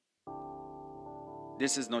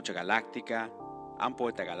This is Noche Galáctica. I'm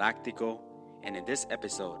Poeta Galáctico, and in this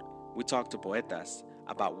episode, we talk to poetas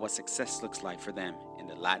about what success looks like for them in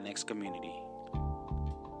the Latinx community.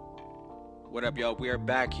 What up, y'all? We are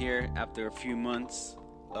back here after a few months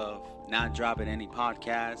of not dropping any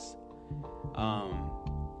podcasts.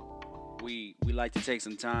 We like to take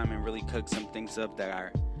some time and really cook some things up that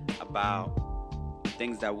are about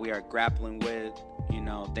things that we are grappling with,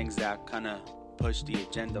 things that kind of push the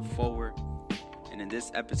agenda forward. And in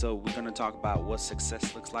this episode, we're going to talk about what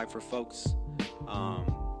success looks like for folks.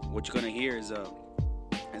 What you're going to hear is a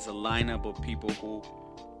lineup of people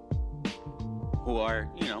who are,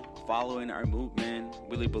 following our movement,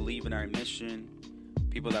 really believe in our mission,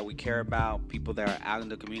 people that we care about, people that are out in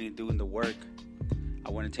the community doing the work.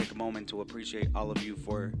 I want to take a moment to appreciate all of you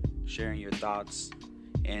for sharing your thoughts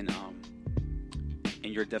and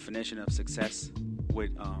your definition of success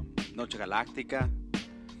with Noche Galáctica.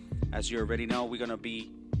 As you already know, we're going to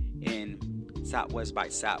be in Southwest by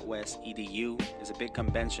Southwest EDU. It's a big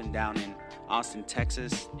convention down in Austin,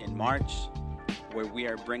 Texas in March, where we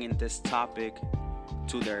are bringing this topic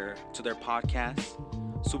to their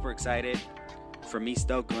podcast. Super excited from East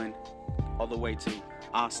Oakland all the way to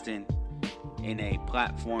Austin in a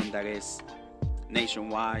platform that is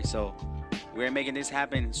nationwide. So we're making this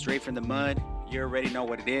happen straight from the mud. You already know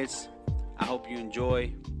what it is. I hope you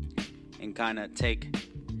enjoy and kind of take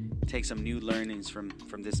some new learnings from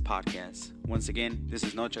this podcast. Once again, this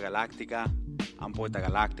is Noche Galáctica. I'm Poeta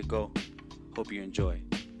Galáctico. Hope you enjoy.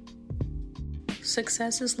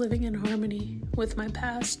 Success is living in harmony with my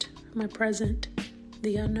past, my present,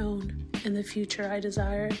 the unknown, and the future I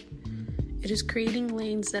desire. It is creating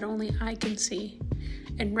lanes that only I can see,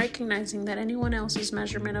 and recognizing that anyone else's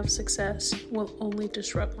measurement of success will only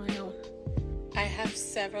disrupt my own. I have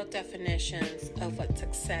several definitions of what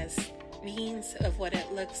success means, of what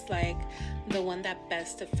it looks like. The one that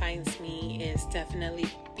best defines me is definitely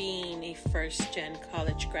being a first-gen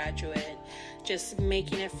college graduate, just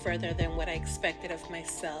making it further than what I expected of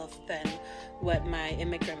myself, than what my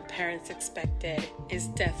immigrant parents expected, is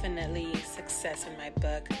definitely success in my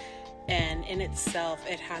book. And in itself,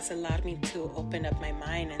 it has allowed me to open up my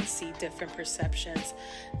mind and see different perceptions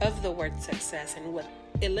of the word success and what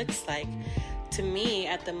it looks like. To me,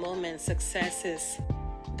 at the moment, success is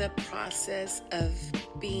the process of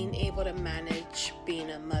being able to manage being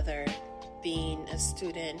a mother, being a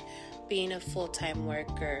student, being a full-time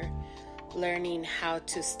worker, learning how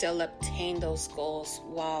to still obtain those goals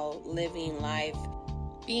while living life.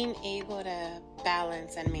 Being able to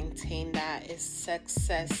balance and maintain that is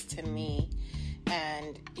success to me.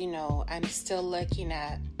 And, I'm still looking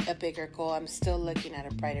at a bigger goal. I'm still looking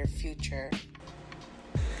at a brighter future.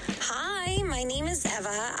 Hi, my name is Eva.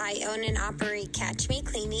 I own and operate Catch Me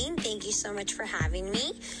Cleaning. Thank you so much for having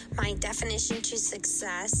me. My definition to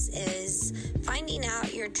success is finding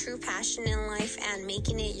out your true passion in life and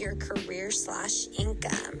making it your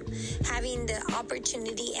career/income. Having the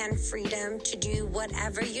opportunity and freedom to do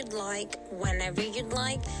whatever you'd like, whenever you'd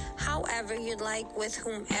like, however you'd like, with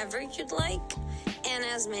whomever you'd like, and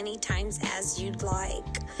as many times as you'd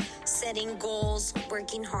like. Setting goals,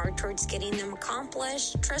 working hard towards getting them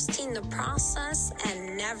accomplished, trusting the process,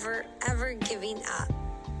 and never, ever giving up.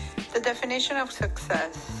 The definition of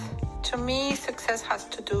success. To me, success has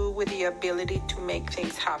to do with the ability to make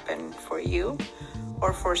things happen for you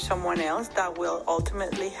or for someone else that will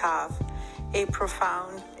ultimately have a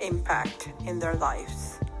profound impact in their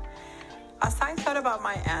lives. As I thought about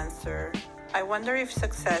my answer, I wonder if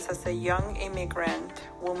success as a young immigrant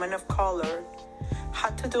woman of color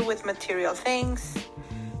had to do with material things,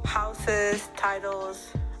 houses,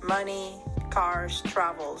 titles, money, cars,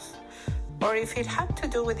 travels, or if it had to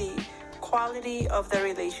do with the quality of the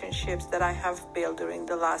relationships that I have built during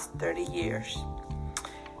the last 30 years,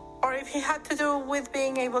 or if it had to do with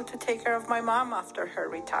being able to take care of my mom after her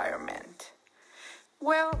retirement.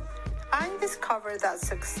 Well, I discovered that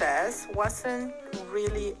success wasn't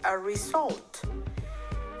really a result.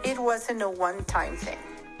 It wasn't a one-time thing.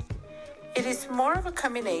 It is more of a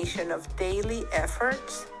combination of daily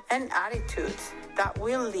efforts and attitudes that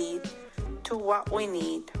will lead to what we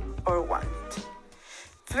need or want.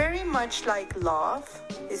 Very much like love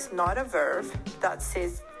is not a verb that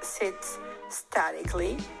sits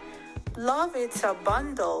statically. Love is a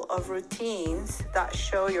bundle of routines that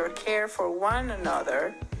show your care for one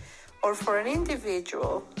another or for an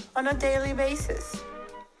individual on a daily basis.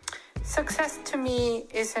 Success to me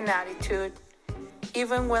is an attitude.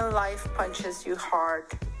 Even when life punches you hard,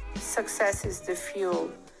 success is the fuel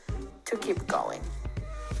to keep going.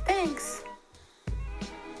 Thanks.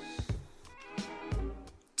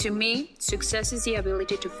 To me, success is the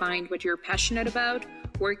ability to find what you're passionate about,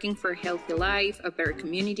 working for a healthy life, a better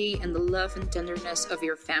community, and the love and tenderness of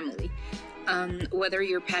your family. Whether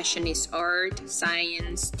your passion is art,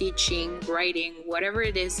 science, teaching, writing, whatever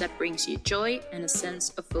it is that brings you joy and a sense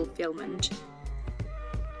of fulfillment.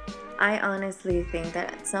 I honestly think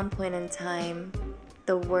that at some point in time,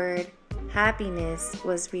 the word happiness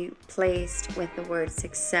was replaced with the word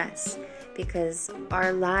success, because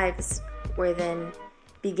our lives were then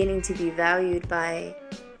beginning to be valued by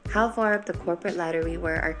how far up the corporate ladder we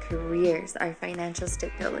were, our careers, our financial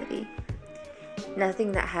stability.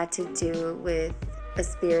 Nothing that had to do with a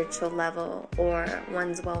spiritual level or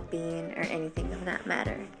one's well-being or anything of that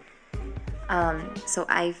matter. So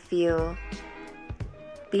I feel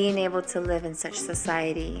being able to live in such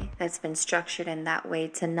society that's been structured in that way,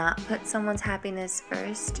 to not put someone's happiness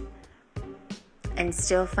first and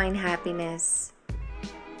still find happiness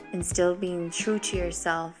and still being true to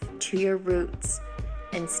yourself, to your roots,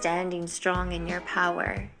 and standing strong in your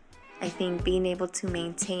power. I think being able to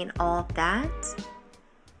maintain all that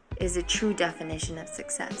is a true definition of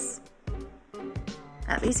success.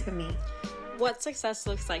 At least for me. What success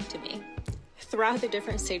looks like to me. Throughout the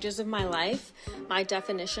different stages of my life, my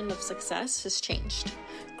definition of success has changed.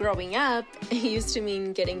 Growing up, it used to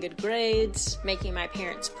mean getting good grades, making my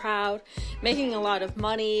parents proud, making a lot of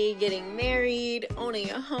money, getting married, owning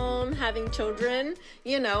a home, having children,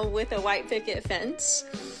 with a white picket fence,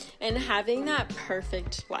 and having that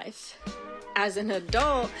perfect life. As an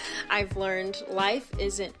adult, I've learned life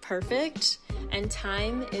isn't perfect and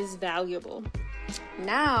time is valuable.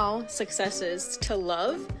 Now, success is to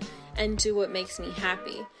love and do what makes me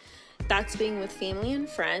happy. That's being with family and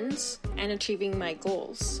friends and achieving my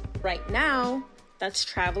goals. Right now, that's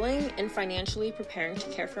traveling and financially preparing to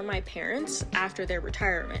care for my parents after their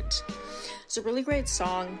retirement. It's a really great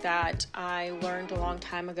song that I learned a long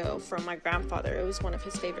time ago from my grandfather. It was one of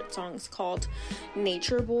his favorite songs, called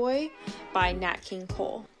Nature Boy by Nat King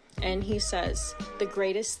Cole. And he says, "The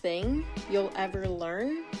greatest thing you'll ever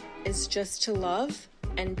learn is just to love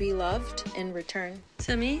and be loved in return."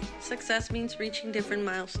 To me, success means reaching different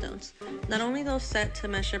milestones. Not only those set to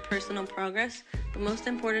measure personal progress, but most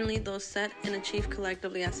importantly, those set and achieved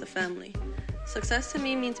collectively as a family. Success to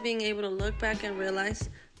me means being able to look back and realize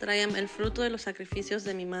that I am el fruto de los sacrificios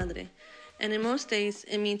de mi madre. And in most days,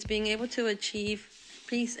 it means being able to achieve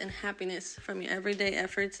peace and happiness from your everyday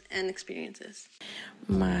efforts and experiences.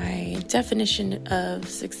 My definition of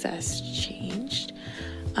success changed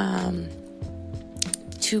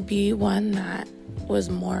to be one that was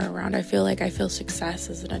more around, I feel success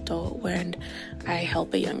as an adult when I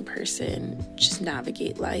help a young person just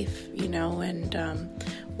navigate life, and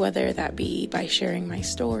whether that be by sharing my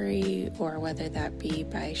story or whether that be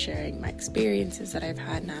by sharing my experiences that I've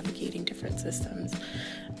had navigating different systems.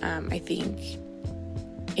 I think,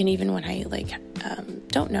 and even when I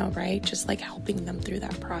don't know, right, just helping them through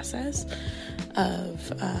that process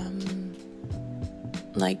of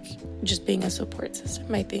just being a support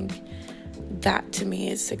system. I think that to me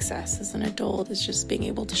is success as an adult, is just being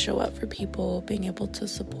able to show up for people, being able to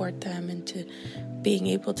support them, and to being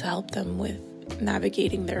able to help them with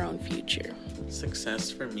navigating their own future. Success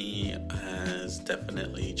for me has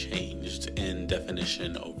definitely changed in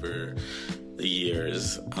definition over the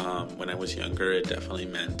years. When I was younger, it definitely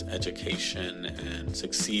meant education and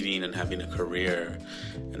succeeding and having a career.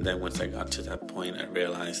 And then once I got to that point, I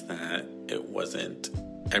realized that it wasn't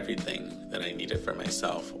everything that I needed for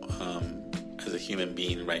myself as a human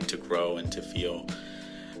being, right, to grow and to feel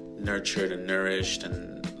nurtured and nourished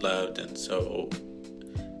and loved. And so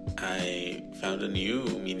I found a new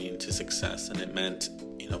meaning to success, and it meant,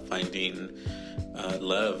 finding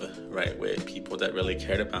love, right, with people that really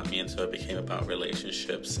cared about me. And so it became about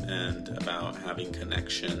relationships and about having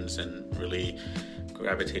connections and really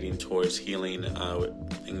gravitating towards healing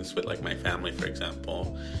things with my family, for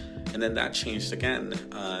example. And then that changed again.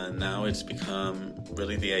 Now it's become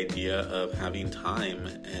really the idea of having time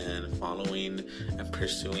and following and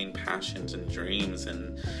pursuing passions and dreams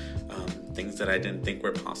and things that I didn't think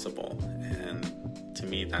were possible. And to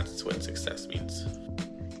me, that's what success means.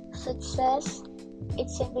 Success,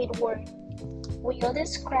 it's a big word. We all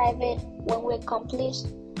describe it when we accomplish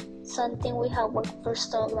something we have worked for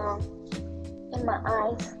so long. In my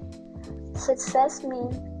eyes, success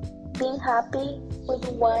means being happy with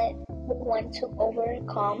what we want to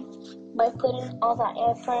overcome by putting all that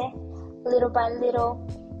effort, little by little,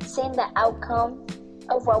 seeing the outcome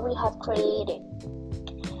of what we have created.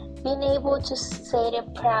 Being able to say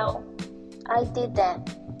it proud, I did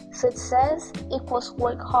that. Success equals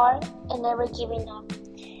work hard and never giving up.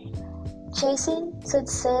 Chasing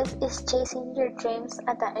success is chasing your dreams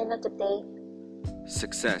at the end of the day.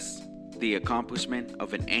 Success, the accomplishment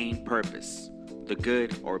of an aim purpose, the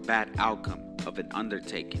good or bad outcome of an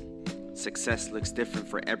undertaking. Success looks different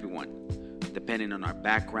for everyone, depending on our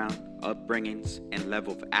background, upbringings, and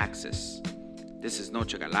level of access. This is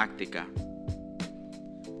Noche Galactica.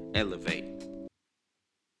 Elevate.